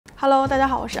Hello， 大家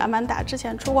好，我是阿曼达。之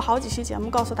前出过好几期节目，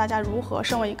告诉大家如何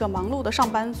身为一个忙碌的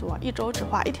上班族，一周只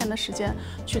花1天的时间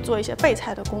去做一些备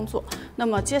菜的工作。那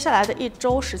么接下来的1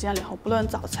周时间里头，不论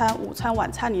早餐、午餐、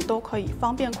晚餐，你都可以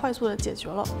方便快速的解决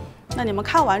了。那你们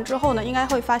看完之后呢，应该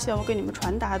会发现我给你们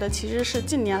传达的其实是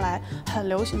近年来很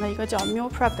流行的一个叫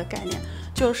mealprep 的概念，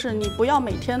就是你不要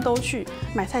每天都去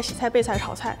买菜、洗菜、备菜、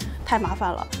炒菜，太麻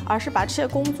烦了，而是把这些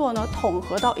工作呢统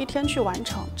合到1天去完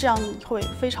成，这样你会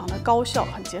非常的高效，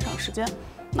很节省时间。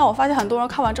那我发现很多人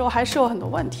看完之后还是有很多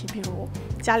问题，比如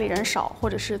家里人少，或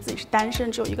者是自己是单身，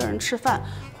只有1个人吃饭，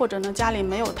或者呢家里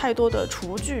没有太多的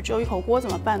厨具，只有1口锅怎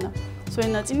么办呢？所以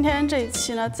呢，今天这一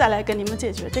期呢，再来给你们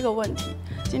解决这个问题。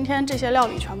今天这些料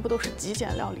理全部都是极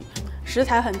简料理，食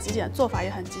材很极简，做法也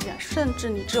很极简，甚至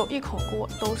你只有1口锅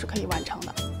都是可以完成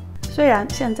的。虽然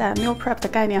现在 meal prep 的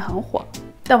概念很火，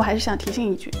但我还是想提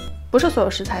醒一句，不是所有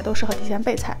食材都适合提前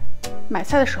备菜。买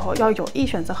菜的时候要有意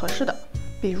选择合适的，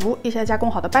比如一些加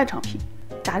工好的半成品，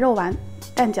炸肉丸、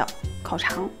蛋饺、烤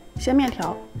肠、鲜面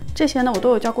条，这些呢我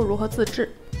都有教过如何自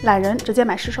制，懒人直接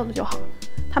买市售的就好。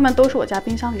它们都是我家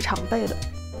冰箱里常备的。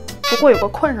不过有个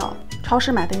困扰，超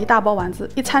市买的1大包丸子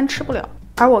一餐吃不了，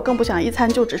而我更不想一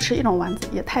餐就只吃1种丸子，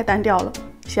也太单调了。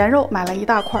咸肉买了1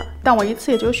大块，但我一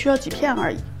次也就需要几片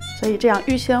而已，所以这样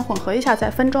预先混合一下再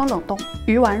分装冷冻。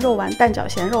鱼丸、肉丸、蛋饺、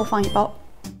咸肉放1包。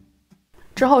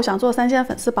之后想做3鲜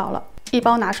粉丝煲了，1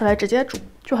包拿出来直接煮，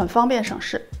就很方便省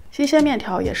事。新鲜面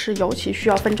条也是尤其需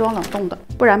要分装冷冻的，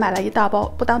不然买来1大包，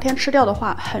不当天吃掉的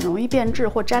话，很容易变质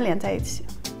或粘连在一起。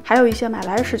还有一些买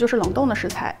来时就是冷冻的食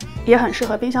材，也很适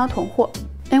合冰箱囤货，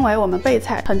因为我们备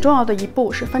菜很重要的一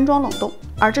步是分装冷冻，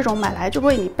而这种买来就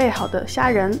为你备好的虾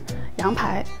仁、羊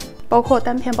排，包括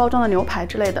单片包装的牛排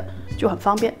之类的，就很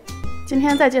方便。今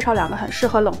天再介绍2个很适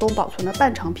合冷冻保存的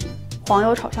半成品：黄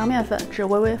油炒香面粉至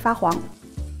微微发黄。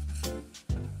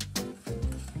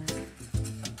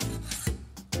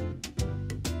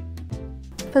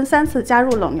分3次加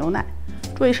入冷牛奶，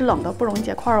注意是冷的，不容易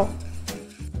结块哦。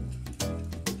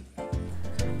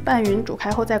拌匀煮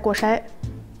开后再过筛。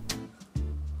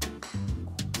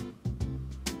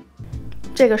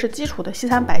这个是基础的西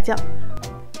餐白酱，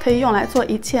可以用来做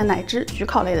一切奶汁、焗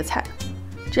烤类的菜。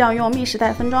这样用密实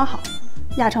袋分装好，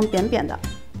压成扁扁的，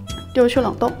丢去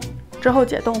冷冻，之后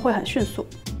解冻会很迅速。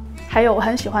还有我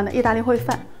很喜欢的意大利烩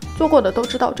饭，做过的都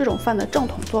知道这种饭的正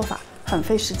统做法很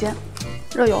费时间。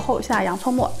热油后下洋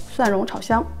葱末、蒜蓉炒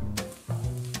香，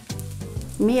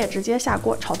米也直接下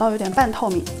锅炒到有点半透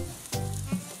明。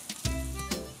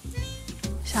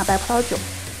下白葡萄酒，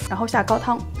然后下高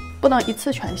汤，不能一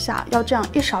次全下，要这样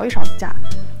一勺一勺的加，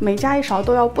每加1勺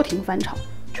都要不停翻炒，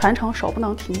全程手不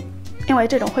能停。因为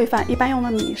这种烩饭一般用的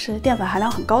米是淀粉含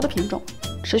量很高的品种，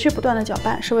持续不断的搅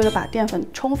拌是为了把淀粉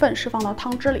充分释放到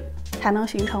汤汁里，才能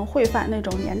形成烩饭那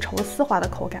种粘稠丝滑的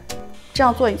口感。这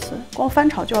样做一次，光翻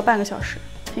炒就要半个小时，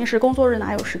平时工作日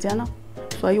哪有时间呢？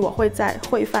所以我会在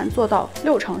烩饭做到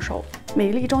6成熟，米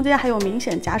粒中间还有明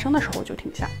显夹生的时候就停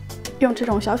下。用这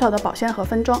种小小的保鲜盒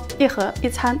分装，1盒1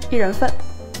餐1人份，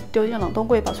丢进冷冻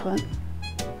柜保存。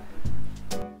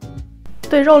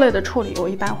对肉类的处理，我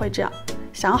一般会这样：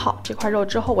想好这块肉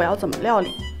之后我要怎么料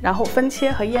理，然后分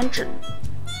切和腌制。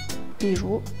比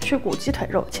如去骨鸡腿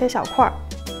肉切小块，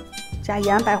加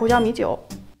盐、白胡椒、米酒；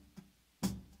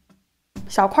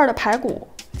小块的排骨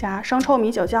加生抽、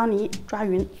米酒、姜泥抓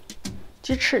匀；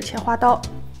鸡翅切花刀，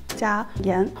加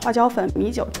盐、花椒粉、米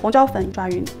酒、红椒粉抓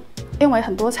匀。因为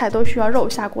很多菜都需要肉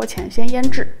下锅前先腌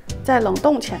制，在冷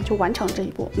冻前就完成这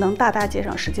一步，能大大节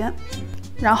省时间。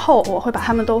然后我会把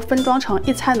它们都分装成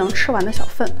1餐能吃完的小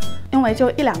份，因为就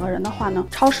1、2个人的话呢，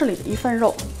超市里的1份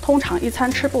肉通常1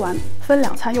餐吃不完，分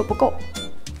2餐又不够，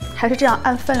还是这样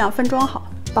按分量分装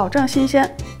好，保证新鲜，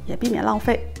也避免浪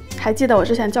费。还记得我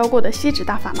之前教过的锡纸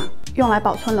大法吗？用来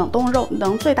保存冷冻肉，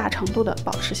能最大程度的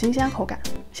保持新鲜口感。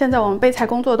现在我们备菜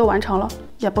工作都完成了，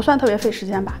也不算特别费时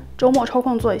间吧，周末抽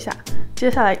空做一下，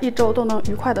接下来1周都能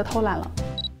愉快的偷懒了。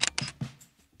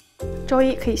周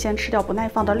一可以先吃掉不耐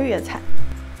放的绿叶菜，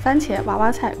番茄、娃娃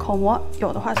菜、口蘑，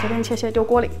有的话随便切丢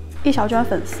锅里。1小卷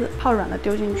粉丝泡软了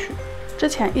丢进去，之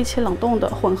前一起冷冻的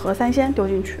混合3鲜丢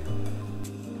进去。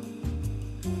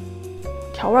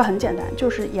调味很简单，就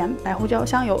是盐、白胡椒、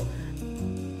香油，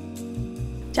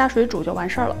加水煮就完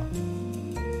事儿了。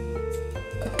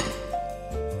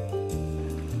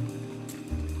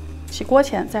起锅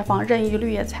前再放任意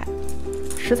绿叶菜，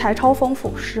食材超丰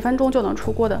富，10分钟就能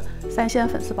出锅的3鲜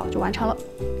粉丝煲就完成了。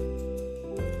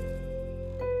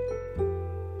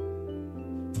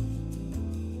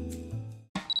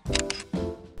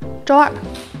周二，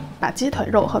把鸡腿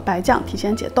肉和白酱提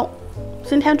前解冻。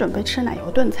今天准备吃奶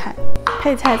油炖菜，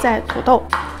配菜在土豆、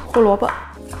胡萝卜、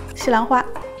西兰花、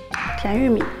甜玉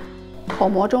米、口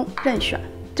蘑中任选。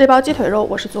这包鸡腿肉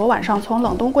我是昨晚上从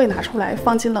冷冻柜拿出来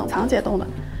放进冷藏解冻的，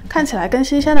看起来跟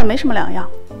新鲜的没什么两样，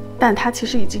但它其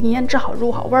实已经腌制好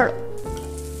入好味儿了。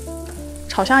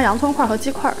炒香洋葱块和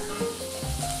鸡块，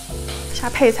下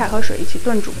配菜和水一起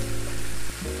炖煮。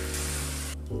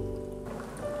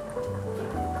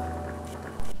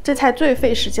这菜最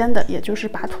费时间的也就是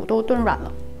把土豆炖软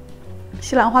了，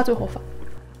西兰花最后放。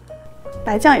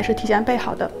白酱也是提前备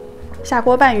好的，下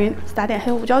锅拌匀，撒点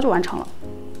黑胡椒就完成了。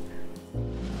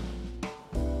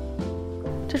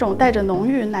这种带着浓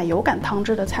郁奶油感汤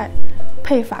汁的菜，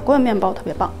配法棍面包特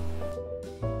别棒。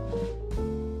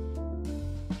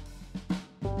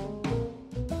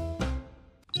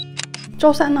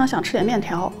周三呢，想吃点面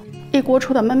条，一锅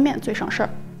出的焖面最省事儿，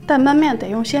但焖面得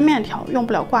用鲜面条，用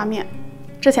不了挂面。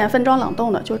之前分装冷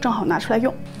冻的就正好拿出来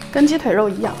用，跟鸡腿肉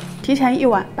一样，提前1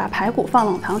晚把排骨放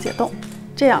冷藏解冻，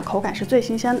这样口感是最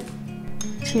新鲜的。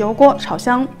起油锅炒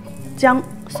香姜、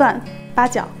蒜、八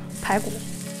角、排骨，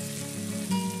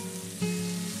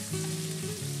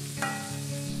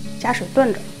加水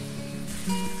炖着。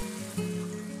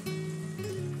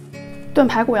炖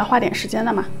排骨要花点时间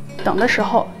的嘛，等的时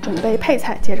候准备配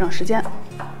菜，节省时间。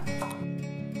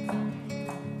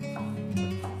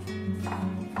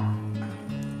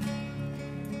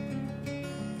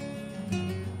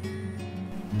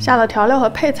下了调料和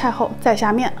配菜后，再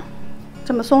下面，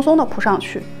这么松松的铺上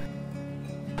去。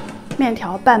面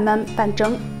条半焖半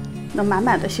蒸，能满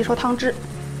满的吸收汤汁。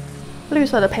绿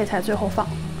色的配菜最后放。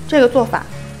这个做法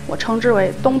我称之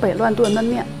为东北乱炖焖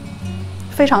面，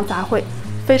非常杂烩，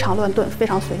非常乱炖，非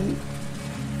常随意。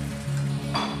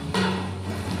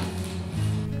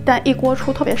但一锅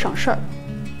出特别省事儿，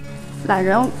懒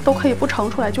人都可以不盛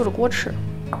出来就着锅吃，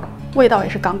味道也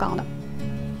是杠杠的。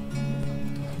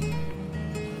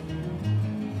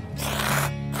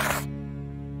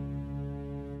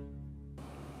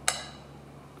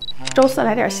周四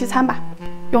来点西餐吧，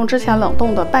用之前冷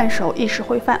冻的半熟意式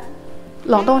烩饭。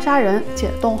冷冻虾仁解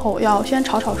冻后要先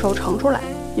炒熟盛出来。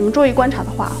你们注意观察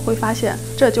的话，会发现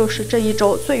这就是这一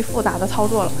周最复杂的操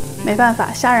作了。没办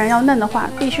法，虾仁要嫩的话，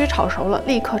必须炒熟了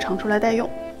立刻盛出来待用。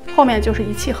后面就是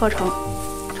一气呵成。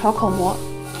炒口蘑，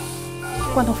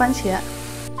罐头番茄。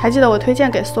还记得我推荐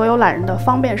给所有懒人的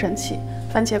方便神器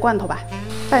番茄罐头吧？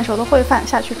半熟的烩饭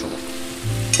下去煮。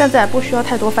现在不需要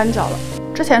太多翻搅了。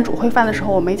之前煮烩饭的时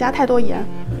候我没加太多盐，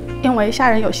因为虾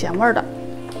仁有咸味的。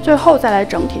最后再来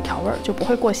整体调味就不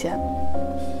会过咸。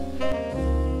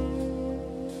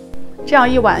这样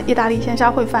一碗意大利鲜虾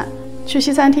烩饭，去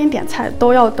西餐厅点菜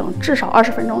都要等至少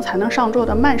20分钟才能上桌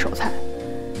的慢手菜，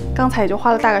刚才也就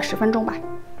花了大概10分钟吧。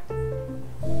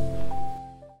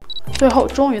最后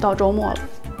终于到周末了，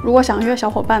如果想约小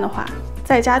伙伴的话，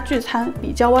在家聚餐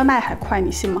比叫外卖还快，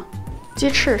你信吗？鸡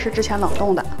翅是之前冷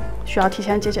冻的，需要提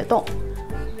前解冻。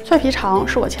脆皮肠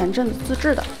是我前阵子自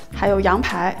制的，还有羊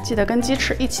排，记得跟鸡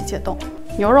翅一起解冻。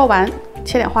牛肉丸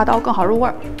切点花刀更好入味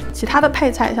儿。其他的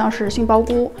配菜像是杏鲍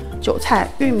菇、韭菜、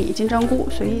玉米、金针菇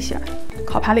随意选，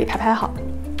烤盘里排好。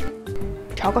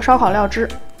调个烧烤料汁。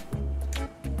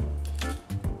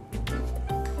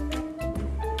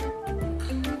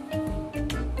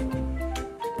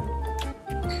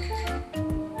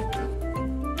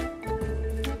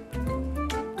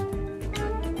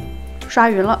刷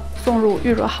匀了，送入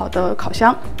预热好的烤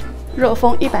箱，热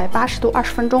风180度20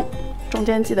分钟，中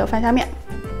间记得翻下面。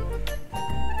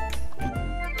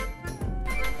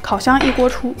烤箱一锅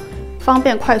出，方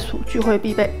便快速，聚会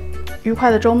必备。愉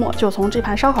快的周末就从这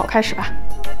盘烧烤开始吧。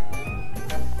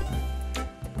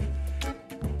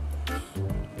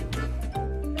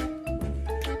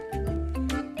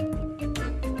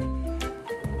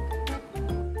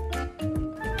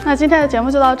那今天的节目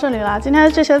就到这里啦。今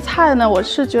天这些菜呢，我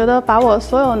是觉得把我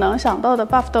所有能想到的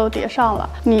buff 都叠上了。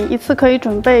你一次可以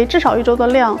准备至少1周的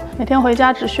量，每天回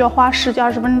家只需要花10几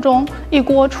20分钟，一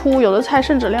锅出。有的菜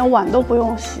甚至连碗都不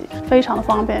用洗，非常的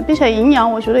方便，并且营养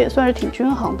我觉得也算是挺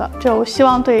均衡的。就希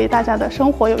望对大家的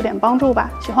生活有一点帮助吧。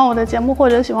喜欢我的节目或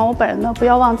者喜欢我本人呢，不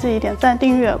要忘记点赞、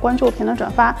订阅、关注、评论、转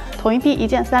发，统一币1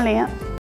键3连。